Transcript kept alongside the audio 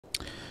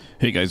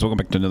Hey guys, welcome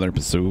back to another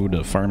episode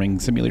of Farming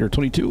Simulator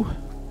 22.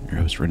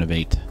 Your host,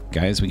 Renovate.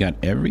 Guys, we got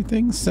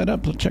everything set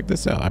up. Check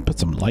this out. I put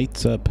some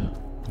lights up.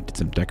 We did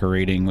some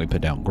decorating. We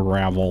put down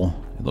gravel.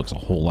 It looks a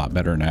whole lot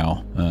better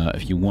now.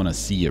 If you want to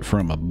see it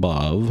from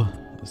above,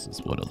 this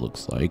is what it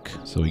looks like.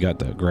 So we got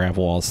the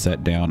gravel all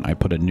set down. I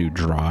put a new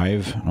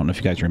drive. I don't know if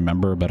you guys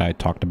remember, but I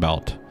talked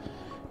about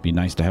it'd be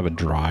nice to have a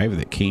drive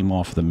that came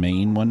off the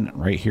main one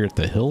right here at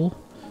the hill,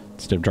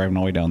 instead of driving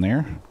all the way down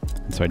there.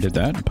 And so I did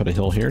that. I put a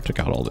hill here, took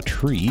out all the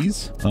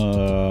trees.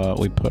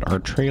 We put our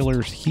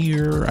trailers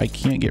here. I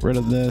can't get rid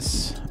of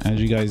this,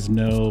 as you guys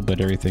know,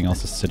 but everything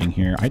else is sitting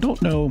here. I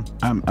don't know.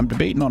 I'm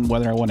debating on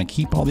whether I want to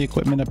keep all the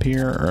equipment up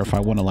here or if I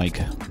want to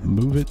like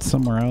move it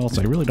somewhere else.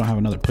 I really don't have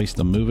another place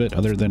to move it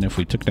other than if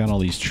we took down all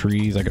these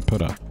trees, I could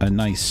put a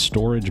nice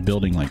storage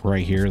building like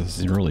right here. This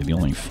is really the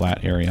only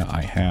flat area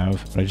I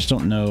have, but I just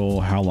don't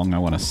know how long I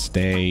want to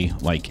stay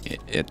like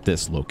at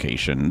this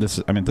location. This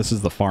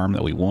is the farm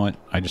that we want.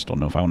 I just don't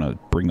know if I want to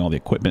bring all the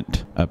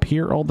equipment up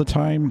here all the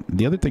time.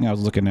 The other thing I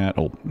was looking at,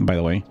 oh, by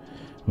the way,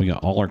 we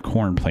got all our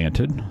corn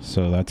planted,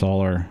 so that's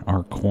all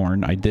our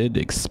corn. I did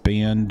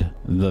expand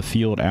the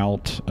field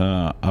out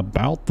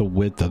about the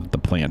width of the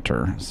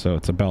planter, so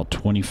it's about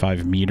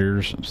 25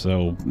 meters,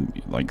 so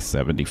like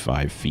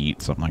 75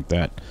 feet, something like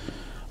that,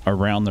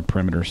 around the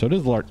perimeter. So it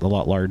is a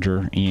lot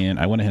larger, and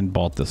I went ahead and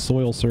bought the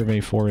soil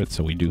survey for it,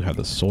 so we do have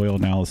the soil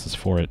analysis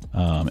for it,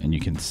 and you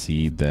can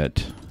see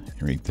that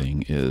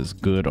everything is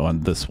good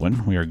on this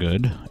one. We are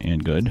good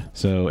and good.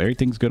 So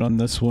everything's good on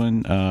this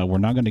one. We're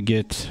not going to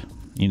get,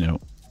 you know,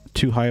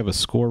 too high of a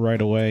score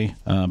right away,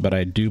 but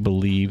I do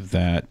believe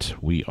that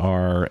we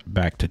are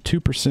back to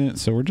 2%.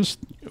 So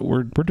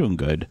we're doing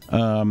good.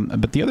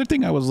 But the other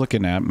thing I was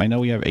looking at, I know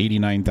we have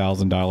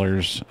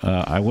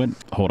 $89,000.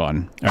 Hold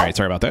on. All right,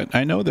 sorry about that.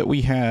 I know that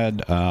we had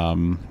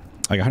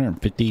like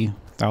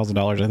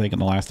 $150,000, I think, in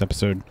the last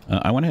episode.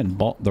 I went ahead and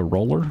bought the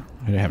roller.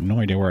 I have no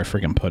idea where I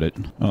freaking put it.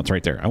 Oh, it's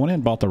right there. I went ahead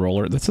and bought the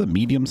roller. That's a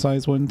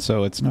medium-sized one,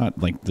 so it's not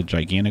like the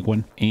gigantic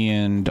one.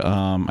 And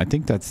I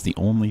think that's the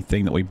only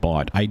thing that we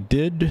bought. I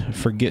did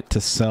forget to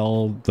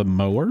sell the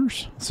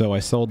mowers, so I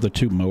sold the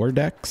 2 mower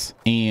decks.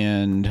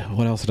 And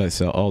what else did I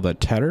sell? Oh, the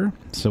tedder.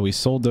 So we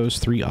sold those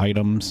 3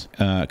 items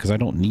because I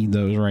don't need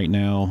those right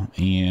now.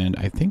 And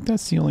I think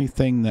that's the only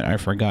thing that I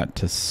forgot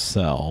to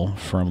sell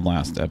from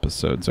last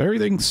episode. So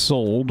everything's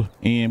sold,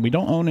 and we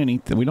don't own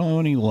anything. We don't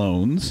own any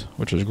loans,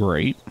 which is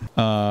great.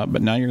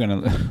 But now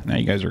now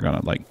you guys are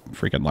gonna like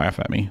freaking laugh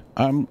at me.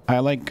 I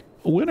like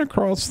went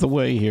across the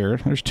way here.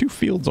 There's 2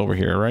 fields over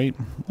here, right?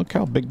 Look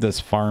how big this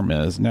farm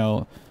is.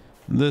 Now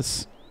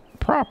this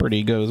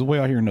property goes way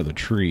out here into the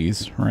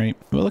trees, right?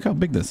 But look how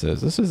big this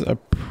is. This is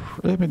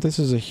this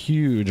is a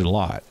huge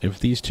lot. If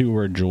these 2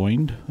 were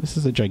joined, this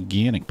is a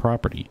gigantic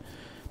property.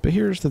 But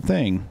here's the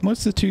thing.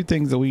 What's the 2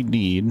 things that we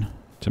need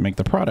to make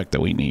the product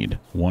that we need?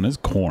 One is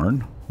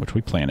corn, which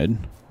we planted.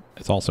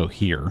 It's also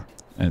here.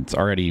 And it's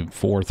already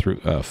 4 through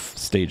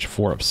stage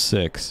 4 of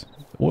 6.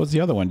 What was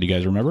the other one? Do you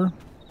guys remember?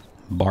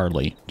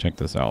 Barley. Check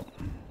this out.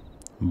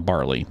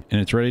 Barley.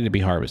 And it's ready to be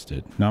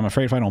harvested. Now, I'm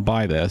afraid if I don't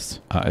buy this,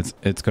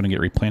 it's going to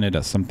get replanted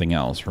as something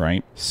else,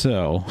 right?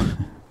 So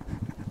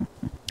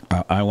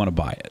I want to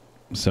buy it.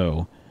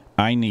 So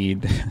I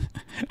need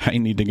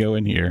to go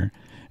in here.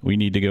 We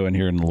need to go in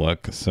here and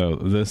look. So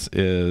this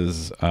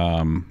is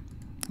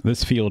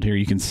this field here.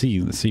 You can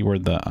see where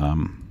the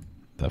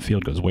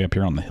field goes way up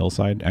here on the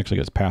hillside. Actually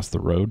goes past the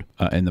road,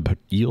 and the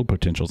yield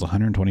potential is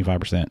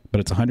 125%, but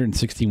it's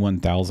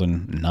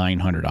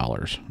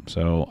 $161,900.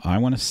 So I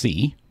want to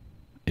see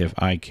if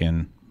I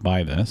can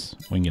buy this.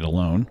 We can get a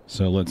loan.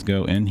 So let's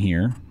go in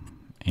here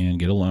and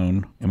get a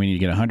loan, and we need to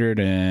get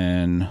 100,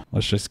 and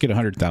let's just get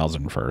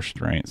 100,000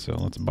 first, right? So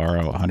let's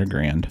borrow 100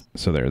 grand.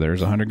 So there's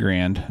 100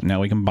 grand.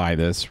 Now we can buy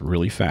this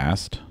really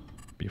fast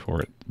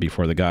before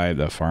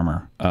the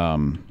farmer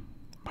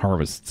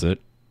harvests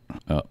it.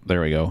 Oh,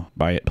 there we go.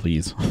 Buy it,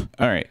 please.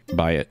 All right,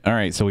 buy it. All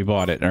right, so we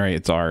bought it. All right,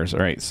 it's ours. All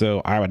right,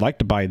 so I would like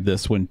to buy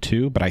this one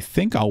too, but I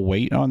think I'll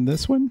wait on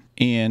this one.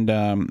 And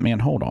man,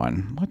 hold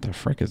on. What the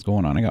frick is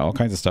going on? I got all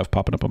kinds of stuff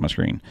popping up on my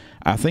screen.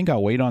 I think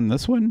I'll wait on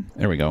this one.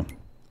 There we go.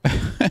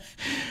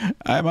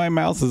 My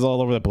mouse is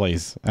all over the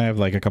place. I have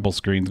like a couple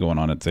screens going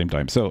on at the same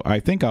time. So I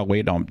think I'll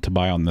wait to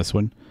buy on this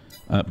one.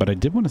 But I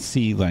did want to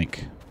see,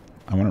 like,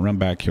 I want to run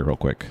back here real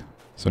quick.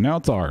 So now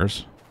it's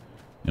ours.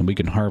 And we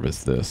can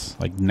harvest this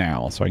like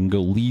now. So I can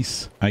go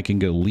lease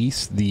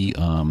the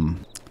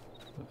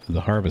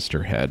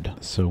harvester head.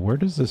 So where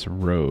does this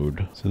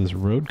road? So this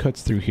road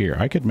cuts through here.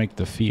 I could make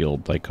the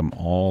field like come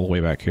all the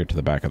way back here to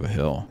the back of the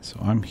hill. So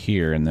I'm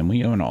here, and then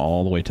we own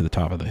all the way to the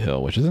top of the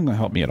hill, which isn't gonna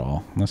help me at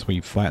all unless we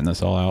flatten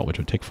this all out, which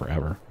would take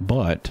forever.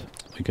 But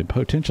we could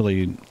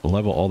potentially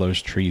level all those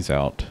trees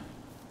out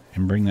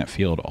and bring that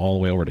field all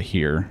the way over to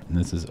here. And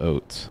this is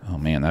oats. Oh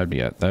man,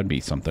 that'd be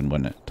something,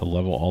 wouldn't it? To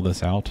level all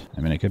this out. I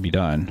mean, it could be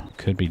done.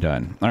 Could be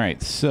done. All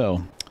right,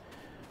 so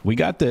we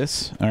got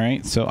this. All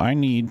right, so I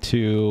need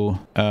to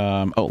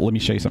oh, let me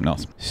show you something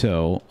else.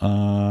 So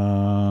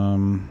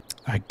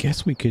I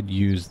guess we could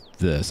use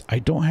this. I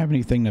don't have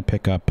anything to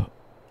pick up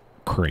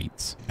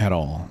crates at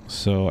all.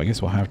 So I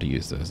guess we'll have to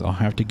use this. I'll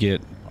have to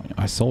get...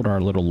 I sold our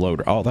little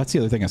loader. Oh, that's the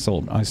other thing I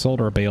sold. I sold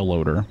our bale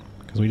loader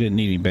because we didn't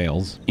need any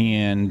bales.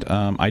 And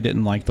I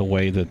didn't like the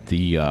way that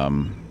the...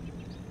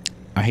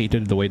 I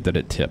hated the way that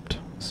it tipped.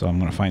 So I'm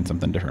going to find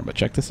something different. But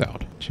check this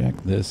out. Check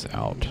this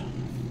out.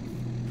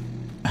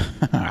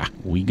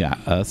 We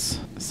got us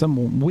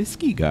some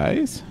whiskey,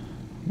 guys.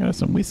 We got us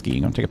some whiskey.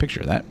 I'm going to take a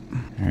picture of that.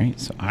 All right.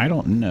 So I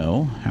don't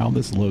know how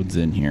this loads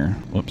in here.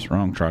 Whoops,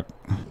 wrong truck.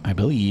 I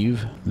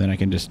believe then I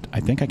can just...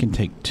 I think I can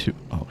take two...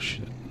 Oh,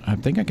 shit. I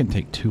think I can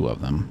take two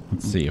of them.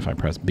 Let's see if I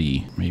press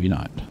B. Maybe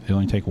not. They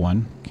only take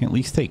one. Can at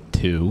least take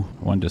two.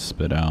 One just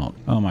spit out.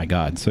 Oh my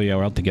god. So yeah,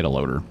 we'll have to get a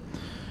loader.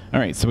 All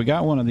right, so we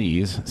got one of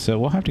these. So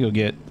we'll have to go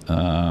get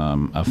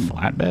a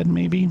flatbed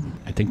maybe.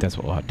 I think that's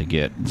what we'll have to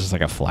get. Just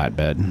like a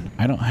flatbed.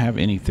 I don't have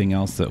anything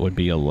else that would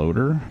be a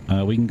loader.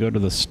 We can go to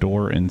the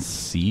store and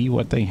see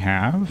what they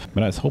have.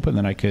 But I was hoping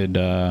that I could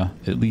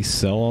at least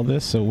sell all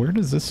this. So where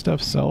does this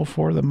stuff sell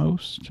for the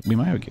most? We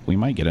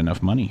might get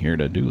enough money here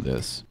to do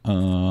this.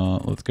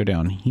 Let's go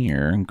down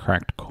here and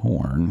cracked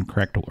corn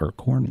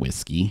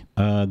whiskey.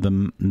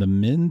 The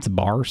men's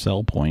bar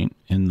sell point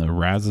in the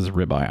Raz's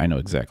ribeye. I know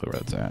exactly where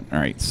that's at. All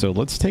right, so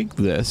let's take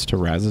this to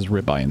Raz's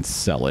ribeye and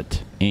sell it.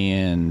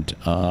 And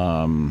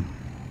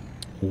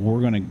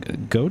we're going to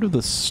go to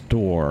the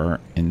store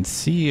and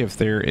see if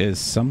there is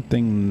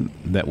something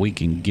that we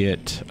can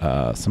get,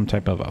 some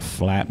type of a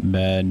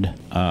flatbed.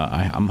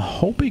 I'm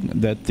hoping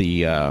that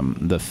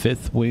the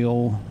fifth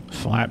wheel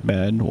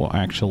flatbed will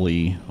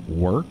actually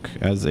work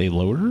as a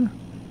loader.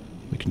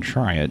 We can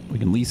try it. We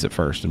can lease it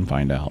first and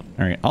find out.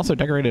 All right, also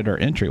decorated our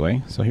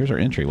entryway. So here's our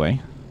entryway.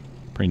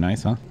 Pretty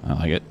nice, huh? I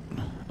like it.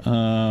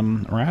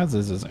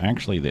 Raz's is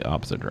actually the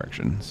opposite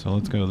direction. So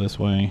let's go this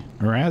way.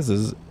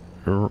 Raz's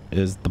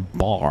is the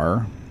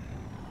bar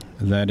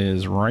that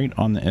is right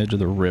on the edge of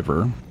the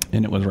river.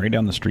 And it was right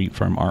down the street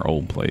from our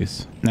old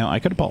place. Now, I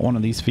could have bought one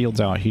of these fields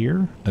out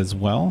here as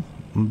well.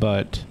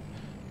 But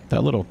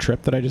that little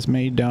trip that I just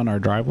made down our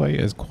driveway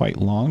is quite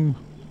long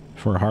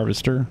for a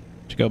harvester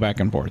to go back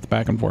and forth,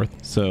 back and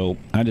forth. So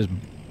I just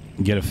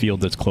get a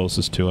field that's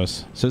closest to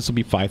us. So this will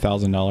be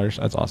 $5,000.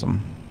 That's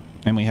awesome.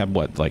 And we have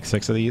what, like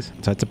 6 of these? So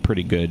that's a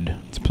pretty good,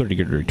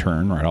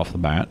 return right off the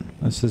bat.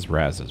 This is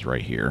Raz's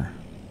right here,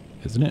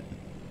 isn't it?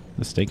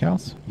 The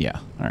steakhouse? Yeah.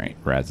 All right,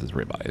 Raz's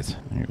ribeyes.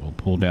 All right, we'll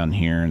pull down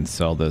here and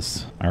sell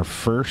this. Our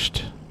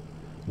first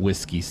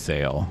whiskey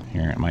sale.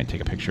 Here, I might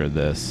take a picture of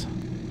this.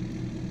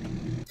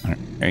 All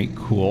right,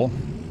 cool.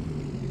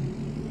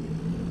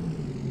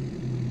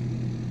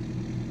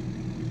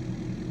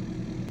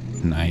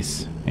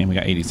 Nice. And we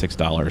got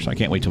 $86. I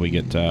can't wait till we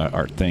get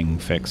our thing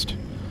fixed.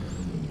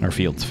 Our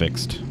field's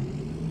fixed.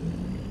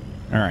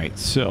 All right,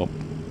 so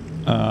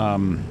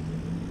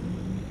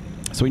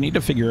we need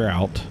to figure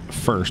out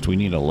first. We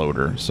need a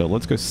loader. So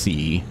let's go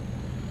see.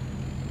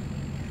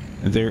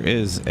 There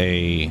is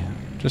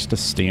just a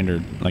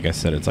standard, like I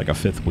said, it's like a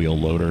fifth wheel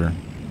loader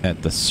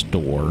at the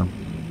store.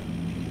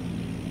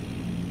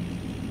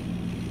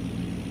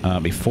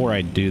 Before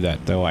I do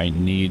that, though, I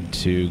need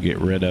to get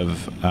rid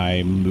of...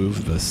 I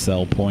moved the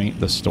sell point,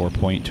 the store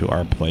point, to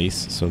our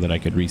place so that I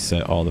could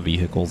reset all the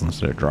vehicles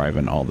instead of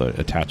driving all the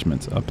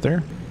attachments up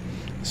there.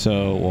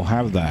 So we'll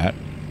have that.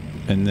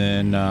 And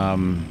then,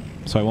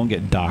 so I won't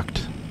get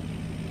docked.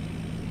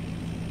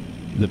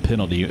 The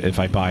penalty, if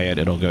I buy it,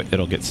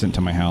 it'll get sent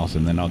to my house,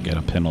 and then I'll get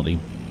a penalty.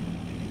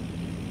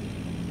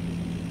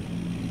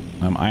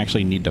 I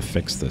actually need to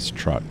fix this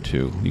truck,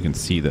 too. You can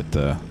see that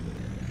the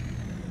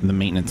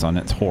maintenance on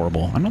it's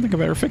horrible. I don't think I've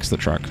ever fixed the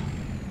truck.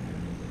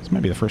 This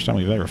might be the first time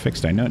we've ever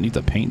fixed it. I know it needs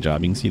a paint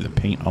job. You can see the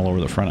paint all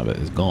over the front of it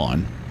is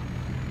gone.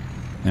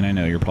 And I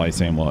know you're probably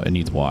saying, well, it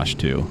needs wash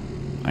too.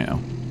 I know.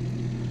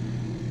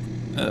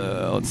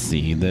 Let's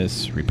see.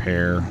 This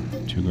repair,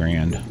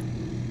 $2,000.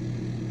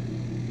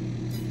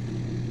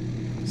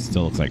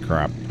 Still looks like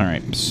crap. All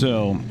right,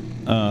 so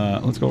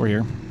let's go over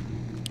here.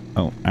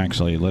 Oh,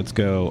 actually, let's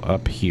go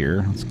up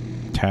here. Let's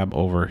tab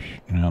over,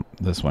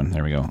 this one.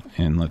 There we go.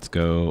 And let's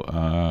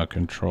go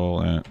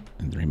control it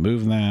and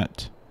remove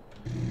that.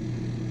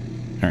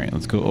 All right,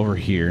 let's go over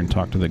here and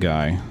talk to the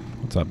guy.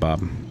 What's up,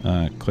 Bob?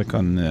 Click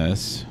on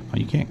this. Oh,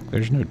 you can't,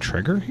 there's no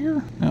trigger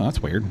here? Oh,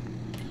 that's weird. All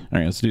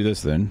right, let's do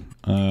this then.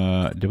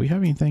 Do we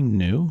have anything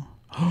new?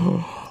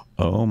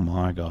 Oh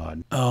my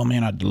God. Oh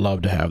man, I'd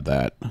love to have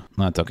that. No,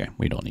 that's okay.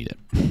 We don't need it.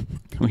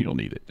 We don't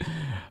need it.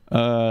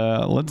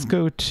 Let's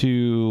go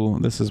to,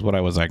 this is what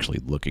I was actually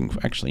looking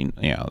for. Actually,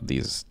 yeah,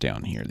 these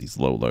down here, these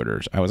low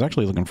loaders. I was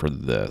actually looking for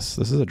this.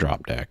 This is a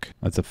drop deck.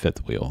 That's a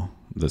fifth wheel.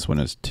 This one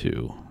is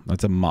 2.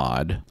 That's a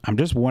mod. I'm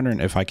just wondering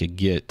if I could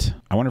get,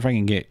 I wonder if I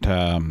can get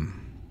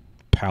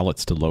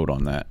pallets to load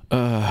on that.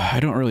 I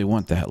don't really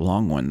want that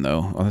long one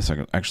though. Oh, this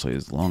actually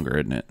is longer,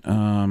 isn't it?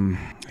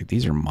 Like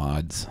these are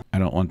mods. I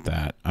don't want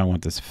that. I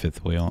want this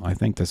fifth wheel. I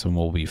think this one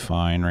will be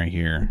fine right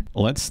here.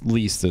 Let's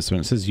lease this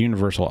one. It says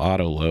universal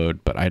auto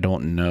load, but I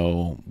don't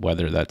know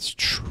whether that's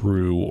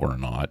true or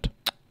not.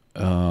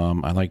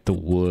 I like the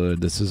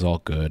wood. This is all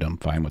good. I'm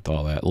fine with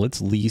all that.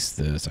 Let's lease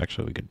this.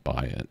 Actually, we could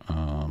buy it.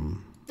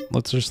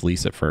 let's just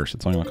lease it first.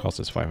 It's only going to cost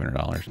us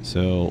 $500.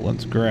 So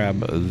let's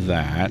grab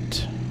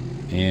that.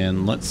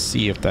 And let's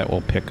see if that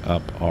will pick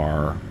up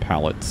our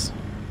pallets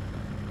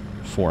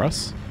for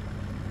us.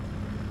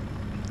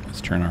 Let's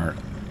turn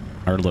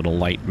our little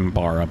light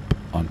bar up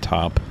on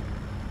top.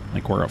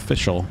 Like we're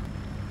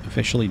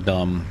officially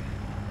dumb.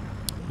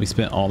 We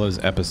spent all those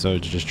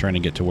episodes just trying to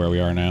get to where we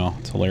are now.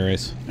 It's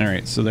hilarious. All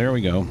right, so there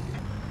we go. All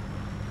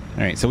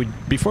right, so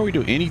before we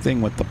do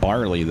anything with the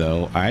barley,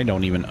 though, I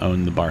don't even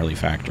own the barley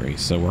factory.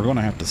 So we're going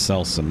to have to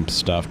sell some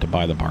stuff to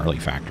buy the barley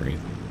factory.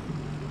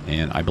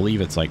 And I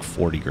believe it's like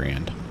 40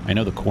 grand. I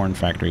know the corn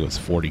factory was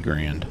 40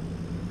 grand.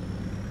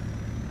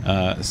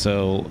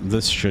 So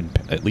this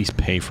should at least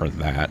pay for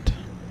that,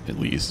 at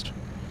least.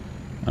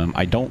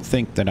 I don't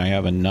think that I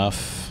have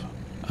enough.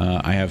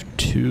 I have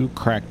 2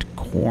 cracked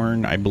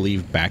corn, I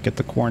believe, back at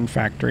the corn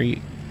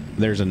factory.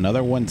 There's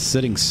another one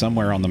sitting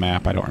somewhere on the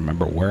map. I don't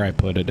remember where I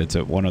put it. It's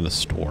at one of the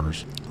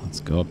stores.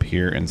 Let's go up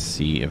here and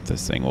see if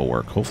this thing will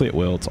work. Hopefully it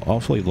will. It's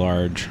awfully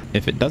large.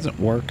 If it doesn't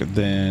work,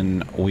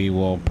 then we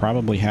will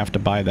probably have to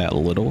buy that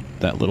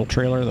little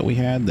trailer that we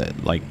had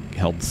that like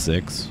held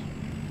 6.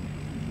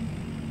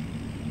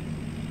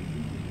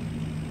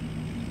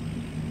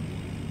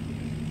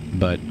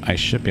 But I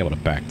should be able to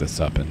back this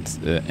up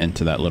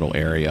into that little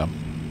area.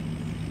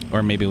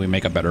 Or maybe we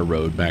make a better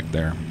road back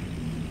there.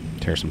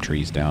 Tear some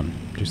trees down.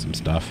 Do some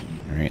stuff.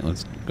 Alright,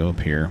 let's go up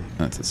here.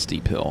 That's a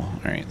steep hill.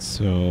 Alright,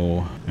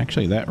 so...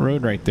 Actually, that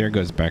road right there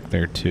goes back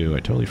there, too. I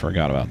totally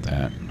forgot about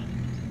that.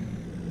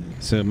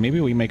 So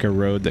maybe we make a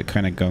road that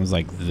kind of goes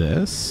like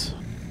this.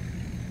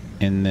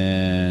 And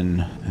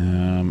then...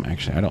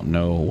 actually, I don't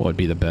know what would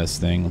be the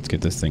best thing. Let's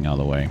get this thing out of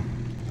the way.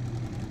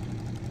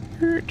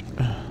 Alright,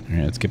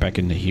 let's get back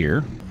into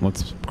here.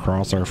 Let's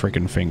cross our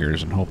freaking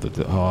fingers and hope that...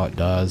 oh, it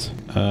does.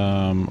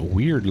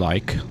 Weird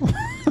like.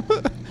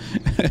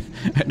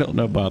 I don't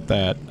know about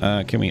that.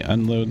 Can we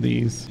unload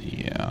these?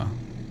 Yeah.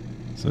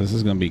 So this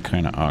is going to be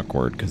kind of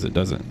awkward because it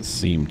doesn't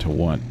seem to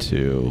want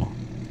to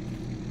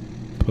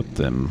put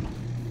them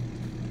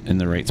in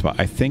the right spot.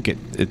 I think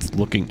it's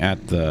looking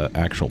at the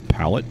actual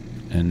pallet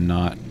and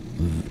not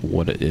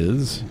what it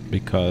is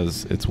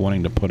because it's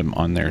wanting to put them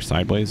on there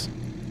sideways.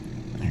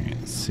 All right,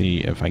 let's see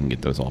if I can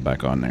get those all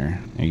back on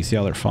there. And you see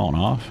how they're falling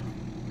off?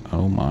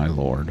 Oh my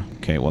lord.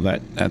 Okay, well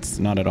that's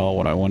not at all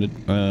what I wanted.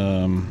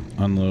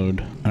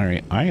 Unload. All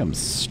right, I am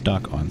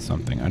stuck on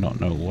something. I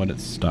don't know what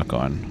it's stuck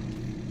on.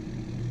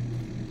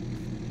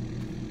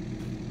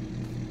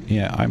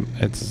 Yeah,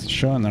 it's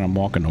showing that I'm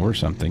walking over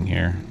something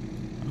here.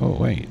 Oh,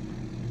 wait.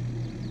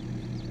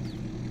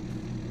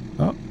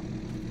 Oh.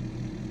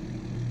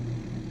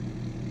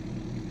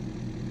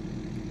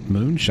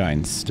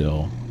 Moonshine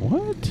still.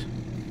 What?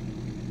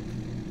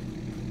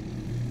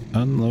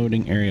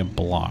 Unloading area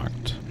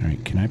blocked. All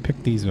right, can I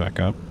pick these back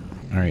up?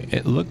 All right,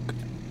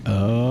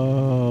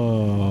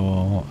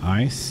 oh,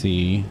 I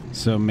see.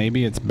 So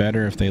maybe it's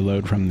better if they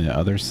load from the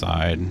other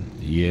side.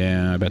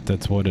 Yeah, I bet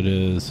that's what it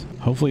is.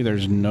 Hopefully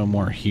there's no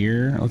more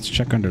here. Let's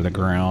check under the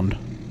ground.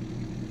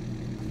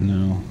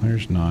 No,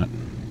 there's not.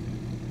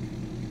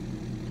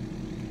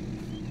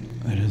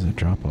 That is a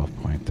drop-off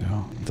point,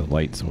 though. The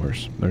light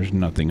source. There's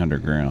nothing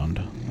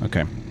underground.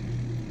 Okay.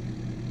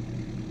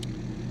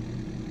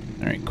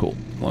 All right, cool.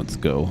 Let's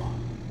go.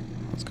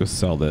 Let's go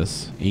sell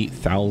this.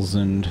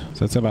 8,000. So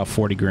that's about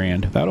 40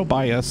 grand. That'll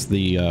buy us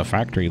the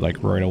factory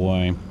like right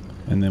away.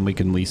 And then we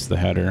can lease the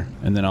header.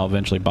 And then I'll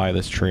eventually buy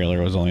this trailer.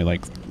 It was only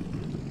like...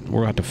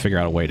 We'll have to figure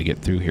out a way to get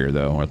through here,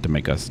 though. We'll have to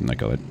make us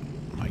like a...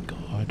 My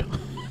God.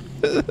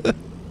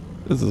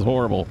 This is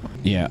horrible.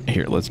 Yeah,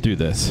 here, let's do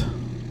this.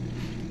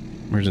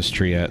 Where's this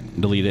tree at?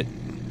 Delete it.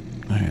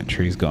 Oh, yeah,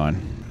 tree's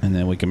gone. And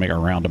then we can make a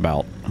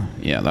roundabout.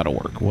 Yeah, that'll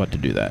work. We'll have to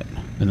do that.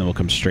 And then we'll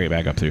come straight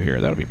back up through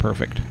here. That'll be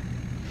perfect.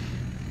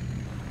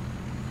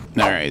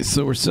 Alright,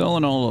 so we're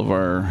selling all of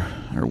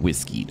our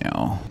whiskey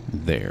now.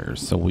 There.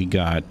 So we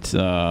got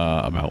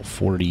about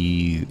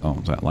 40...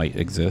 Oh, that light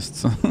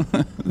exists.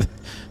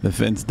 The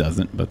fence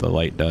doesn't, but the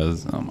light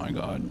does. Oh my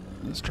God.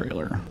 This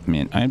trailer.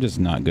 Man, I'm just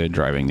not good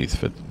driving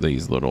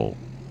these little...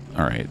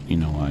 Alright, you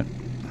know what?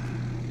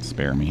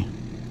 Spare me.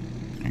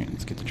 Alright,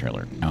 let's get the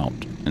trailer out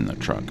in the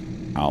truck.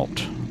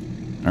 Out.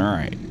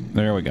 Alright,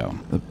 there we go.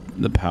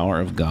 The power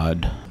of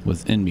God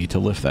was in me to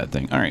lift that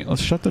thing. All right,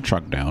 let's shut the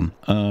truck down.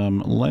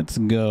 Let's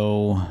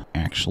go.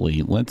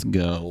 Actually, let's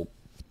go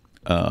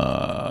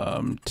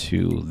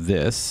to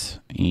this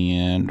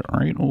and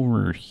right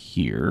over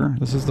here.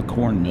 This is the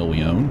corn mill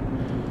we own,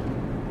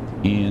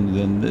 and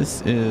then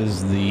this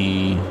is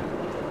the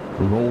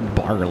rolled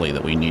barley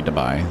that we need to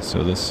buy.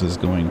 So this is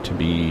going to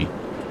be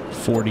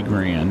 40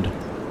 grand.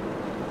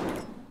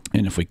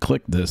 And if we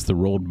click this, the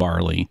rolled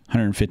barley,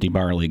 150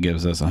 barley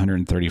gives us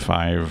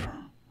 135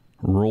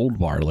 rolled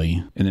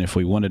barley. And then if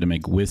we wanted to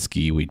make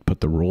whiskey, we'd put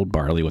the rolled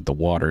barley with the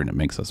water and it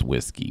makes us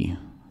whiskey.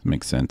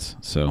 Makes sense.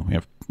 So we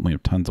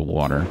have tons of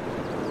water.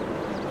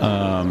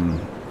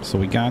 So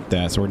we got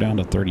that. So we're down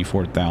to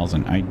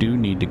 34,000. I do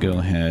need to go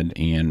ahead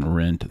and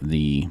rent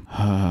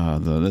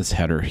this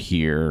header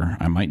here.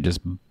 I might just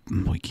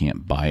we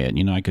can't buy it.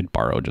 You know, I could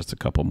borrow just a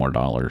couple more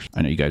dollars.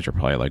 I know you guys are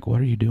probably like, what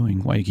are you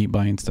doing? Why do you keep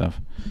buying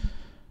stuff?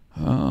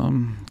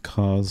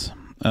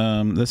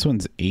 This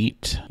one's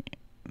 8.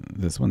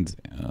 This one's,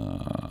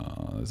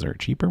 is there a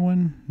cheaper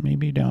one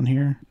maybe down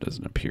here?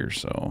 Doesn't appear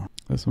so.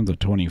 This one's a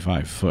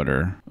 25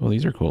 footer. Well,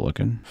 these are cool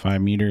looking.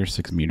 5 meter,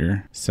 6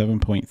 meter,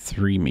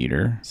 7.3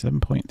 meter,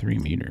 7.3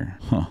 meter.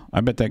 Huh.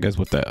 I bet that goes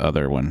with that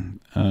other one.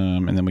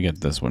 And then we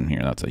get this one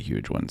here. That's a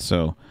huge one.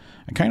 So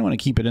I kind of want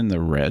to keep it in the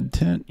red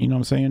tint. You know what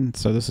I'm saying?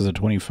 So this is a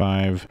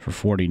 25 for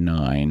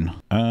 49.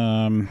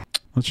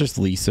 Let's just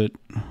lease it.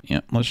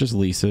 Yeah, let's just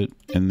lease it.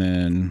 And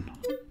then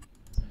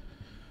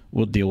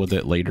we'll deal with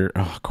it later.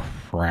 Oh,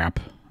 crap.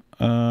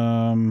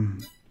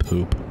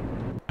 Poop.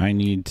 I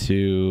need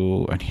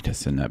to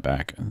send that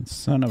back.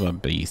 Son of a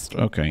beast.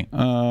 Okay.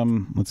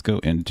 Let's go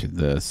into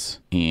this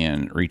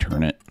and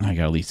return it. I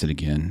gotta lease it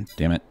again.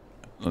 Damn it.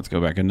 Let's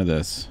go back into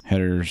this.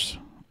 Headers.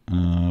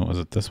 Was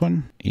it this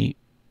one? 8.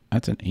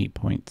 That's an 8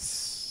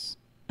 points.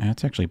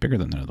 That's actually bigger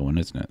than the other one,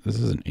 isn't it? This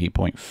is an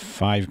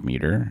 8.5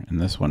 meter, and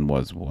this one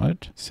was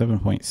what?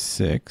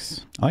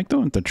 7.6. I like the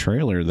one with the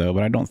trailer though,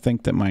 but I don't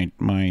think that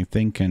my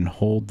thing can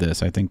hold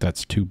this. I think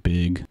that's too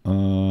big.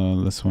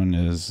 This one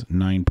is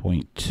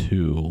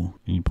 9.2.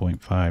 8.5,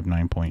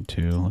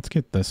 9.2. Let's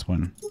get this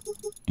one.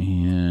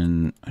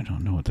 And I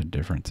don't know what the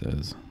difference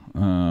is.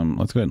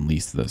 Let's go ahead and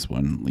lease this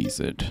one.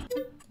 Lease it.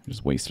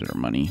 Just wasted our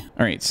money.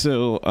 All right,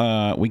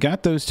 so we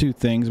got those two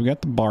things. We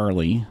got the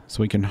barley,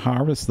 so we can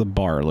harvest the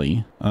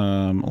barley.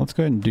 Let's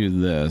go ahead and do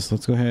this.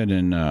 Let's go ahead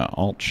and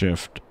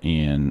Alt-Shift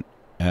and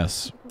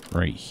S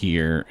right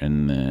here,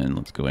 and then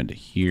let's go into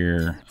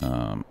here.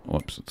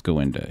 Whoops, let's go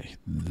into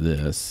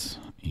this,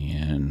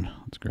 and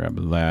let's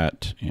grab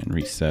that and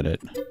reset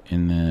it.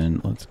 And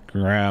then let's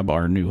grab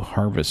our new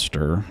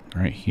harvester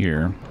right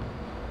here,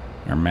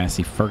 our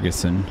Massey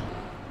Ferguson.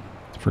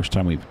 First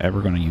time we've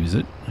ever going to use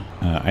it.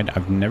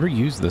 I've never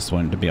used this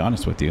one, to be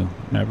honest with you.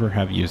 Never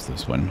have used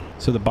this one.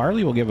 So the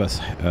barley will give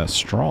us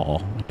straw.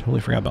 I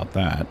totally forgot about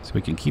that. So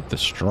we can keep the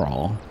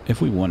straw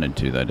if we wanted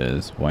to, that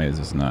is. Why is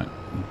this not?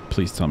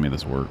 Please tell me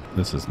this worked.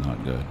 This is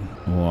not good.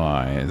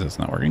 Why is this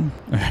not working?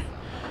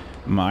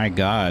 My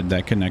God,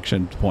 that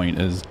connection point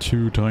is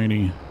too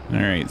tiny. All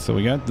right, so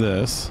we got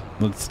this.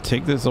 Let's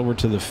take this over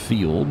to the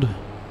field.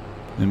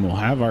 Then we'll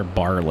have our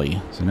barley.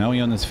 So now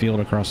we own this field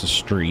across the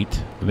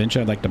street.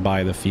 Eventually I'd like to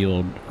buy the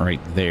field right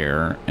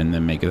there and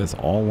then make this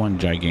all one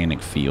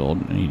gigantic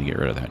field. I need to get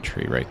rid of that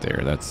tree right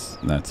there. That's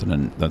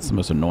the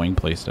most annoying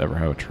place to ever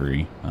have a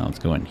tree. Let's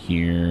go in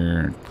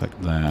here, click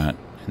that,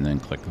 and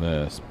then click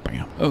this.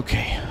 Bam.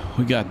 Okay,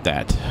 we got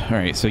that. All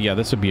right, so yeah,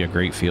 this would be a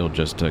great field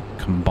just to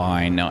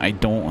combine. Now I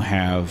don't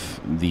have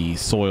the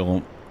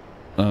soil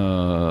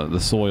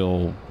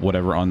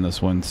whatever on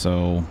this one,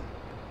 so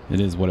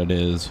it is what it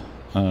is.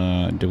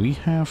 Do we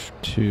have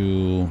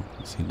to,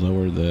 let's see,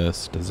 lower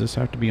this? Does this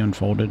have to be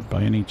unfolded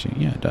by any chance?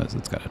 Yeah, it does.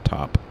 It's got a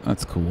top.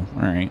 That's cool.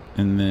 All right.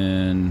 And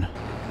then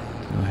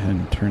go ahead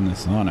and turn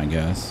this on, I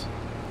guess.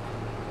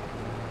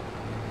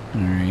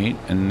 All right.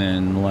 And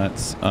then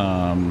let's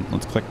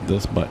click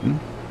this button.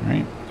 All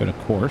right. Go to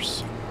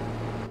course.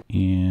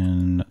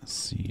 And let's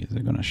see, is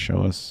it going to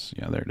show us?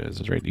 Yeah, there it is.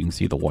 It's right. You can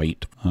see the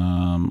white.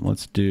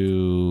 Let's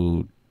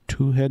do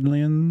 2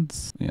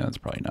 headlands. Yeah, that's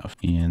probably enough.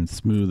 And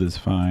smooth is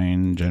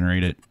fine.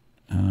 Generate it.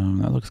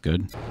 That looks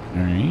good.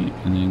 All right,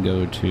 and then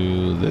go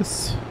to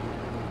this.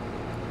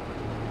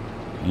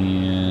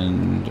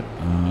 And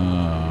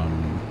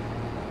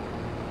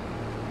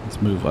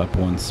let's move up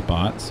 1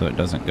 spot so it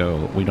doesn't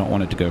go. We don't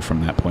want it to go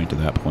from that point to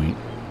that point.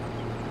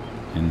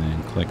 And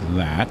then click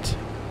that.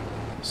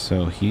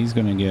 So he's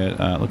going to get,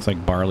 looks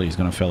like barley is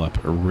going to fill up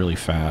really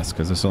fast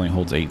because this only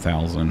holds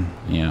 8,000.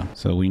 Yeah,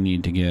 so we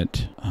need to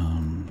get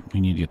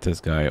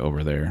this guy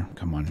over there.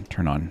 Come on,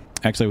 turn on.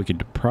 Actually, we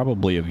could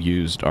probably have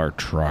used our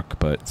truck,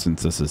 but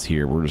since this is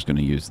here, we're just going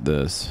to use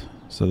this.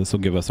 So this will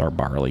give us our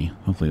barley.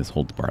 Hopefully this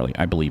holds barley.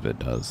 I believe it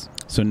does.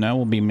 So now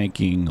we'll be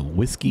making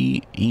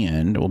whiskey,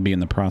 and we'll be in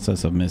the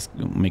process of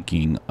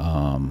making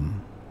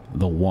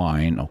the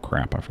wine. Oh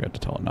crap, I forgot to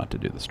tell it not to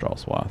do the straw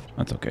swath.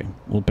 That's okay.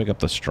 We'll pick up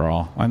the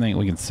straw. I think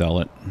we can sell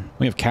it.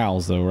 We have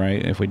cows though,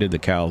 right? If we did the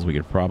cows, we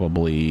could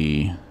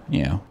probably,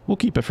 yeah, we'll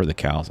keep it for the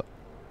cows.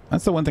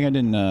 That's the one thing I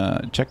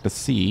didn't check to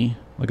see.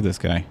 Look at this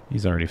guy.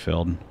 He's already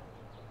filled.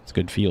 It's a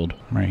good field.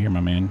 Right here,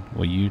 my man.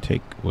 Will you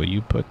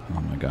put,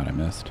 oh my God, I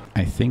missed.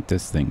 I think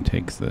this thing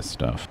takes this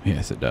stuff.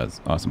 Yes, it does.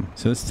 Awesome.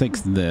 So this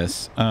takes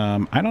this.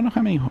 I don't know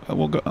how many,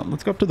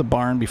 let's go up to the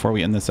barn before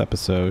we end this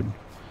episode.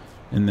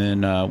 And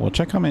then we'll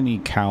check how many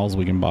cows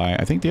we can buy.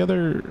 I think the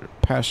other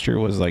pasture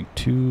was like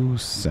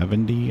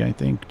 270, I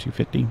think,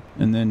 250.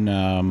 And then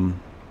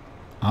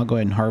I'll go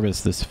ahead and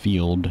harvest this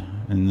field,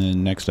 and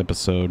then next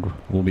episode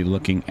we'll be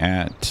looking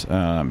at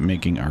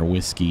making our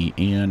whiskey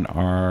and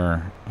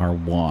our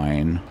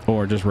wine,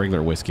 or just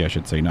regular whiskey, I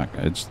should say. Not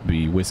it's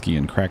be whiskey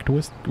and cracked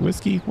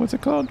whiskey. What's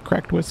it called?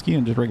 Cracked whiskey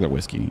and just regular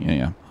whiskey.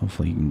 Yeah.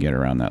 Hopefully you can get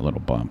around that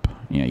little bump.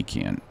 Yeah, you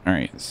can. All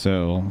right,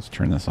 so let's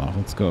turn this off.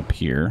 Let's go up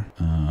here.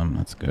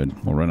 That's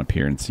good. We'll run up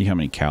here and see how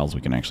many cows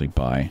we can actually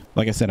buy.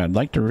 Like I said, I would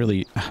like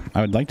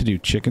to do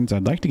chickens.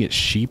 I'd like to get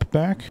sheep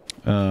back.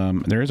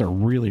 There is a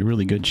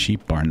really good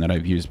sheep barn that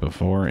I've used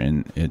before,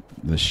 and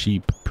the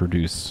sheep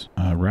produce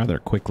rather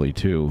quickly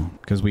too,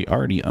 because we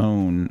already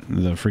own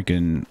the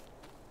freaking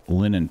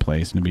linen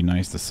place, and it'd be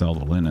nice to sell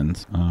the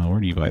linens. Where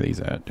do you buy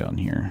these at? Down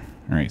here.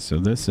 All right, so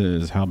this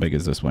is, how big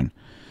is this one?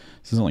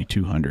 This is only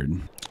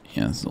 200.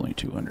 Yeah, this is only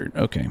 200.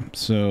 Okay,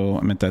 so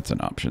I meant that's an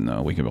option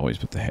though. We could always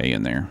put the hay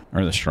in there,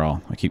 or the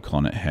straw. I keep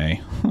calling it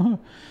hay. All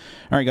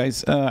right,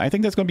 guys. I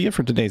think that's going to be it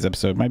for today's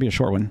episode. Might be a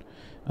short one.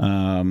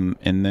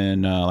 And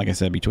then, like I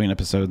said, between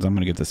episodes, I'm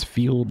going to get this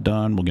field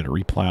done. We'll get it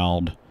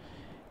replowed,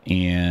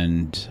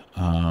 and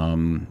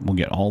we'll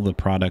get all the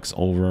products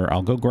over.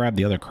 I'll go grab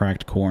the other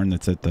cracked corn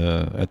that's at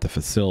the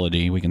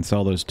facility. We can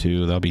sell those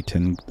too. That'll be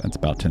that's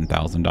about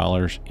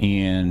 $10,000.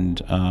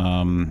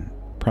 And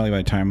probably by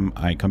the time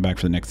I come back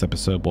for the next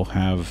episode, we'll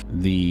have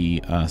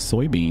the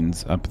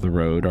soybeans up the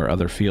road. Our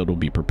other field will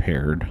be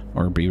prepared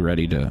or be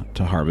ready to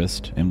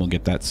harvest, and we'll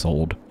get that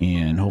sold.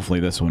 And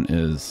hopefully this one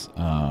is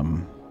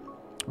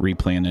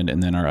replanted,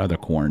 and then our other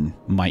corn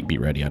might be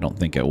ready. I don't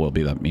think it will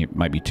be. That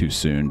might be too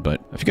soon.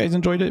 But if you guys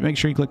enjoyed it, make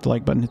sure you click the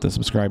like button, hit the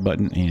subscribe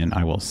button, and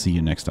I will see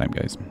you next time,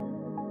 guys.